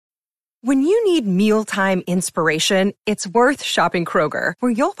When you need mealtime inspiration, it's worth shopping Kroger,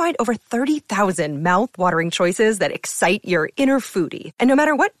 where you'll find over 30,000 mouth-watering choices that excite your inner foodie. And no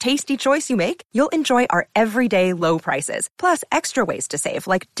matter what tasty choice you make, you'll enjoy our everyday low prices, plus extra ways to save,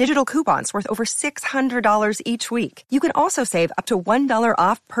 like digital coupons worth over $600 each week. You can also save up to $1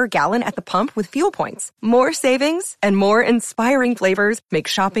 off per gallon at the pump with fuel points. More savings and more inspiring flavors make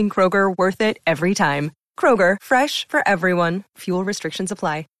shopping Kroger worth it every time. Kroger, fresh for everyone. Fuel restrictions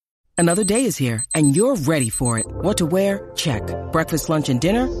apply. Another day is here, and you're ready for it. What to wear? Check. Breakfast, lunch, and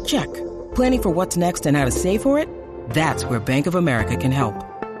dinner? Check. Planning for what's next and how to save for it? That's where Bank of America can help.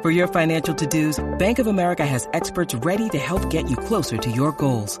 For your financial to-dos, Bank of America has experts ready to help get you closer to your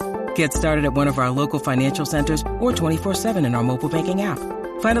goals. Get started at one of our local financial centers or 24/7 in our mobile banking app.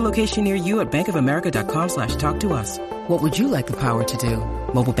 Find a location near you at bankofamerica.com/talktous. What would you like the power to do?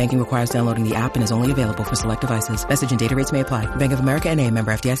 Mobile banking requires downloading the app and is only available for select devices. Message and data rates may apply. Bank of America N.A.,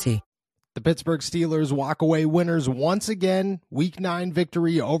 member FDIC. The Pittsburgh Steelers walk away winners once again. Week 9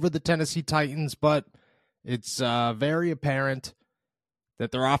 victory over the Tennessee Titans, but it's very apparent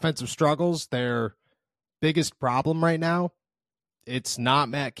that their offensive struggles, their biggest problem right now, it's not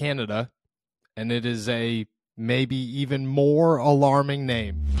Matt Canada, and it is a maybe even more alarming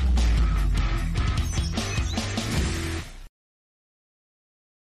name.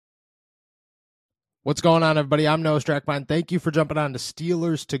 What's going on, everybody? I'm Noah Strackbein. Thank you for jumping on to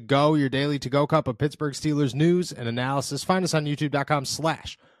Steelers to Go, your daily to-go cup of Pittsburgh Steelers news and analysis. Find us on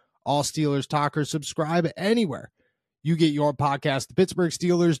youtube.com/allsteelerstalkers. Subscribe anywhere you get your podcast. The Pittsburgh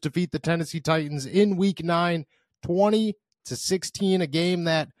Steelers defeat the Tennessee Titans in Week 9, 20-16, a game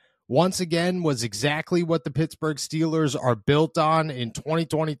that once again was exactly what the Pittsburgh Steelers are built on in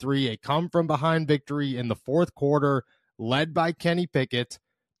 2023, a come-from-behind victory in the fourth quarter, led by Kenny Pickett,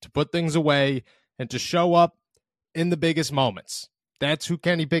 to put things away and to show up in the biggest moments. That's who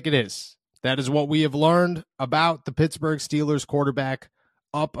Kenny Pickett is. That is what we have learned about the Pittsburgh Steelers quarterback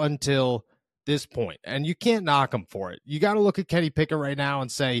up until this point. And you can't knock him for it. You got to look at Kenny Pickett right now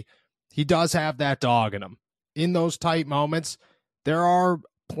and say he does have that dog in him. In those tight moments, there are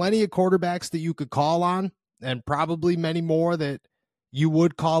plenty of quarterbacks that you could call on, and probably many more that you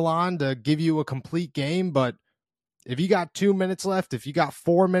would call on to give you a complete game. But if you got 2 minutes left, if you got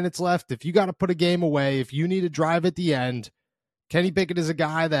 4 minutes left, if you got to put a game away, if you need a drive at the end, Kenny Pickett is a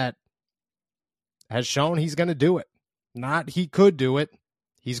guy that has shown he's going to do it. Not he could do it.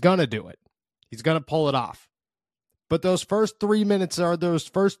 He's going to do it. He's going to pull it off. But those first 3 minutes are those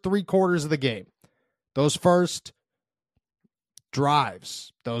first 3 quarters of the game. Those first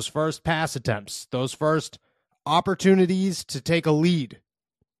drives, those first pass attempts, those first opportunities to take a lead.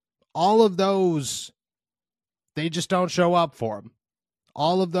 All of those, they just don't show up for him.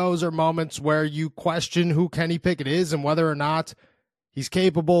 All of those are moments where you question who Kenny Pickett is and whether or not he's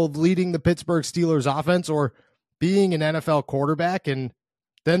capable of leading the Pittsburgh Steelers offense or being an NFL quarterback. And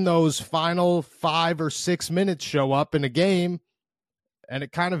then those final 5 or 6 minutes show up in a game and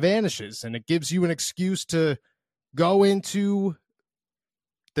it kind of vanishes, and it gives you an excuse to go into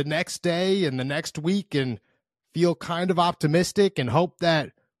the next day and the next week and feel kind of optimistic and hope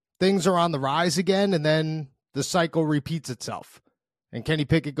that things are on the rise again, and then the cycle repeats itself. And Kenny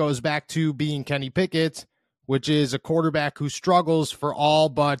Pickett goes back to being Kenny Pickett, which is a quarterback who struggles for all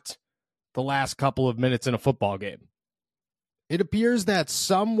but the last couple of minutes in a football game. It appears that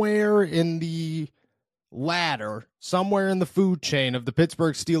somewhere in the ladder, somewhere in the food chain of the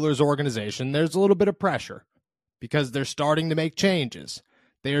Pittsburgh Steelers organization, there's a little bit of pressure because they're starting to make changes.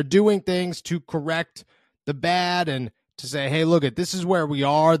 They are doing things to correct the bad and to say, hey, look, this is where we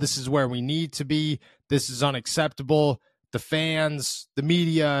are. This is where we need to be. This is unacceptable. The fans, the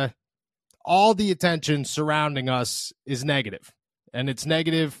media, all the attention surrounding us is negative. And it's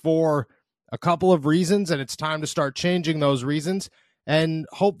negative for a couple of reasons, and it's time to start changing those reasons and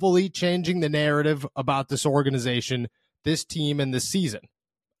hopefully changing the narrative about this organization, this team, and this season.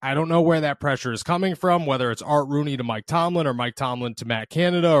 I don't know where that pressure is coming from, whether it's Art Rooney to Mike Tomlin or Mike Tomlin to Matt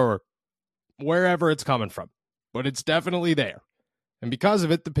Canada or wherever it's coming from, but it's definitely there. And because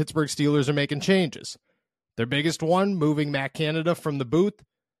of it, the Pittsburgh Steelers are making changes. Their biggest one, moving Matt Canada from the booth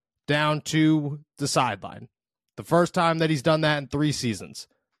down to the sideline. The first time that he's done that in 3 seasons.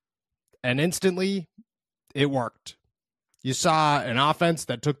 And instantly, it worked. You saw an offense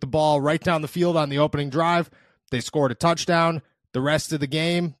that took the ball right down the field on the opening drive. They scored a touchdown. The rest of the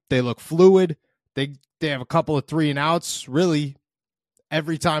game, they look fluid. They have a couple of 3-and-outs. Really,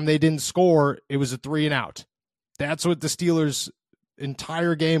 every time they didn't score, it was a 3-and-out. That's what the Steelers'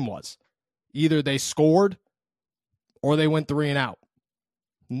 entire game was. Either they scored or they went 3-and-out.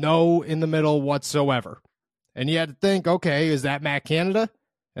 No in the middle whatsoever. And you had to think, okay, is that Matt Canada?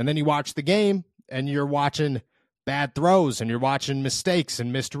 And then you watch the game and you're watching bad throws and you're watching mistakes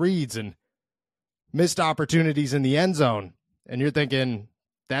and missed reads and missed opportunities in the end zone. And you're thinking,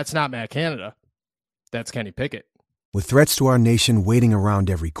 that's not Matt Canada. That's Kenny Pickett. With threats to our nation waiting around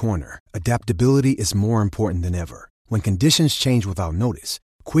every corner, adaptability is more important than ever. When conditions change without notice,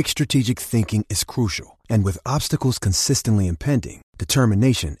 quick strategic thinking is crucial. And with obstacles consistently impending,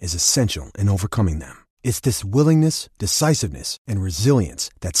 determination is essential in overcoming them. It's this willingness, decisiveness, and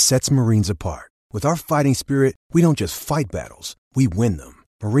resilience that sets Marines apart. With our fighting spirit, we don't just fight battles, we win them.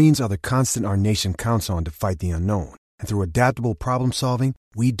 Marines are the constant our nation counts on to fight the unknown. And through adaptable problem solving,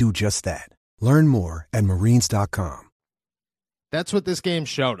 we do just that. Learn more at Marines.com. That's what this game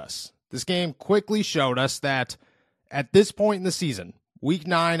showed us. This game quickly showed us that at this point in the season, Week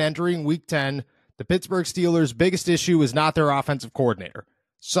 9 entering Week 10, the Pittsburgh Steelers' biggest issue is not their offensive coordinator.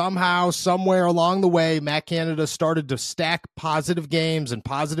 Somehow, somewhere along the way, Matt Canada started to stack positive games and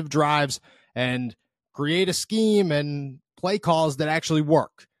positive drives and create a scheme and play calls that actually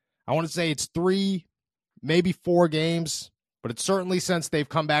work. I want to say it's 3, maybe 4 games, but it's certainly since they've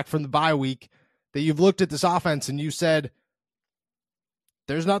come back from the bye week that you've looked at this offense and you said,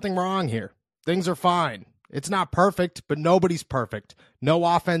 there's nothing wrong here. Things are fine. It's not perfect, but nobody's perfect. No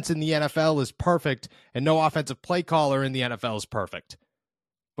offense in the NFL is perfect, and no offensive play caller in the NFL is perfect.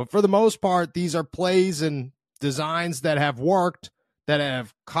 But for the most part, these are plays and designs that have worked, that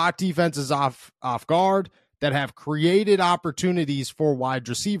have caught defenses off guard, that have created opportunities for wide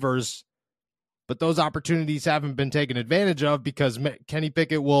receivers, but those opportunities haven't been taken advantage of because Kenny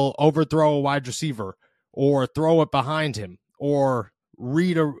Pickett will overthrow a wide receiver or throw it behind him or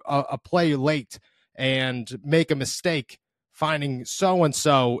read a play late and make a mistake finding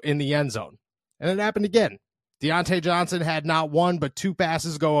so-and-so in the end zone. And it happened again. Deontay Johnson had not 1 but 2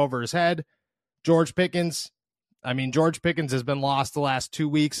 passes go over his head. George Pickens has been lost the last 2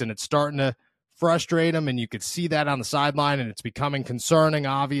 weeks, and it's starting to frustrate him, and you could see that on the sideline, and it's becoming concerning,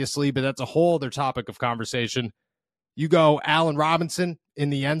 obviously, but that's a whole other topic of conversation. You go Allen Robinson in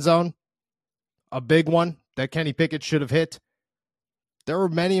the end zone, a big one that Kenny Pickett should have hit. There were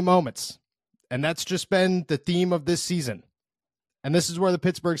many moments, and that's just been the theme of this season. And this is where the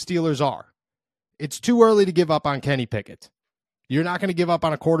Pittsburgh Steelers are. It's too early to give up on Kenny Pickett. You're not going to give up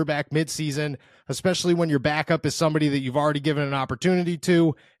on a quarterback midseason, especially when your backup is somebody that you've already given an opportunity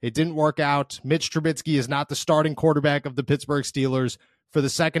to. It didn't work out. Mitch Trubisky is not the starting quarterback of the Pittsburgh Steelers for the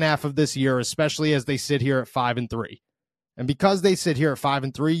second half of this year, especially as they sit here at 5-3. And because they sit here at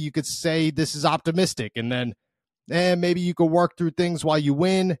 5-3, you could say this is optimistic, and then maybe you could work through things while you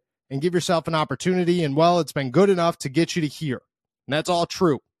win and give yourself an opportunity. And, well, it's been good enough to get you to here. And that's all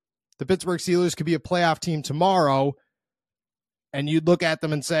true. The Pittsburgh Steelers could be a playoff team tomorrow, and you'd look at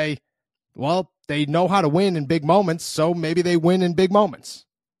them and say, well, they know how to win in big moments, so maybe they win in big moments.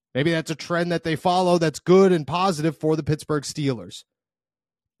 Maybe that's a trend that they follow that's good and positive for the Pittsburgh Steelers.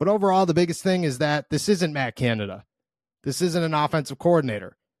 But overall, the biggest thing is that this isn't Matt Canada. This isn't an offensive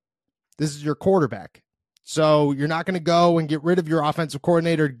coordinator. This is your quarterback. So you're not going to go and get rid of your offensive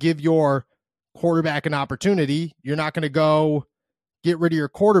coordinator to give your quarterback an opportunity. You're not going to go get rid of your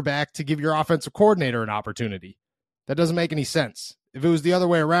quarterback to give your offensive coordinator an opportunity. That doesn't make any sense. If it was the other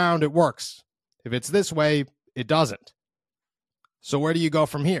way around, it works. If it's this way, it doesn't. So where do you go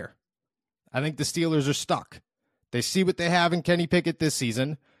from here? I think the Steelers are stuck. They see what they have in Kenny Pickett this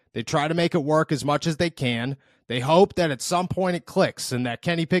season. They try to make it work as much as they can. They hope that at some point it clicks and that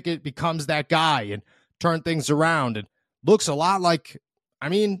Kenny Pickett becomes that guy and turn things around and looks a lot like,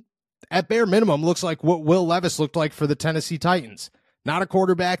 at bare minimum, looks like what Will Levis looked like for the Tennessee Titans. Not a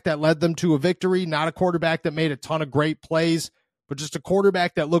quarterback that led them to a victory, not a quarterback that made a ton of great plays, but just a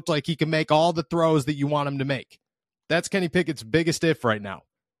quarterback that looked like he can make all the throws that you want him to make. That's Kenny Pickett's biggest if right now,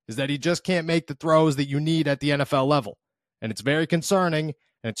 is that he just can't make the throws that you need at the NFL level. And it's very concerning,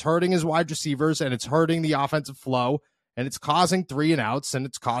 and it's hurting his wide receivers, and it's hurting the offensive flow, and it's causing 3-and-outs, and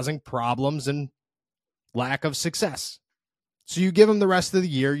it's causing problems and lack of success. So you give him the rest of the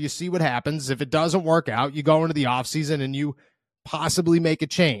year, you see what happens. If it doesn't work out, you go into the offseason and you possibly make a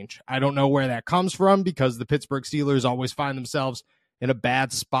change. I don't know where that comes from because the Pittsburgh Steelers always find themselves in a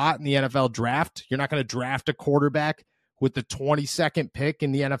bad spot in the NFL draft. You're not going to draft a quarterback with the 22nd pick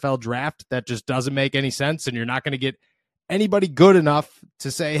in the NFL draft. That just doesn't make any sense, and you're not going to get anybody good enough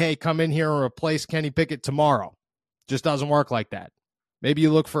to say, hey, come in here and replace Kenny Pickett tomorrow. Just doesn't work like that. Maybe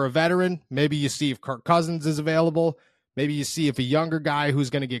you look for a veteran. Maybe you see if Kirk Cousins is available. Maybe you see if a younger guy who's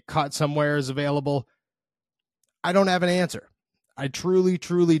going to get cut somewhere is available. I don't have an answer. I truly,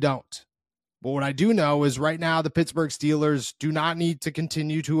 truly don't. But what I do know is right now the Pittsburgh Steelers do not need to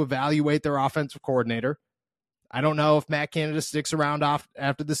continue to evaluate their offensive coordinator. I don't know if Matt Canada sticks around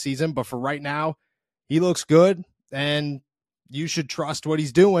after the season, but for right now, he looks good, and you should trust what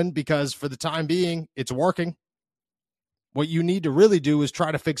he's doing because for the time being, it's working. What you need to really do is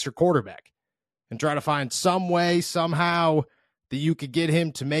try to fix your quarterback and try to find some way, somehow, that you could get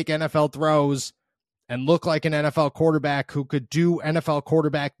him to make NFL throws and look like an NFL quarterback who could do NFL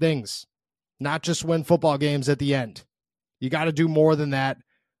quarterback things, not just win football games at the end. You got to do more than that,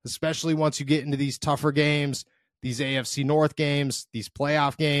 especially once you get into these tougher games, these AFC North games, these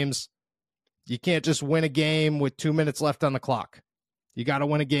playoff games. You can't just win a game with 2 minutes left on the clock. You got to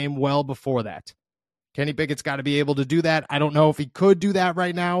win a game well before that. Kenny Pickett's got to be able to do that. I don't know if he could do that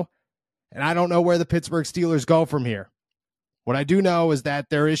right now, and I don't know where the Pittsburgh Steelers go from here. What I do know is that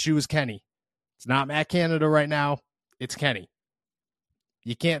their issue is Kenny. It's not Matt Canada right now. It's Kenny.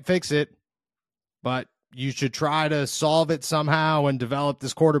 You can't fix it, but you should try to solve it somehow and develop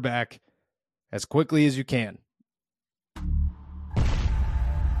this quarterback as quickly as you can.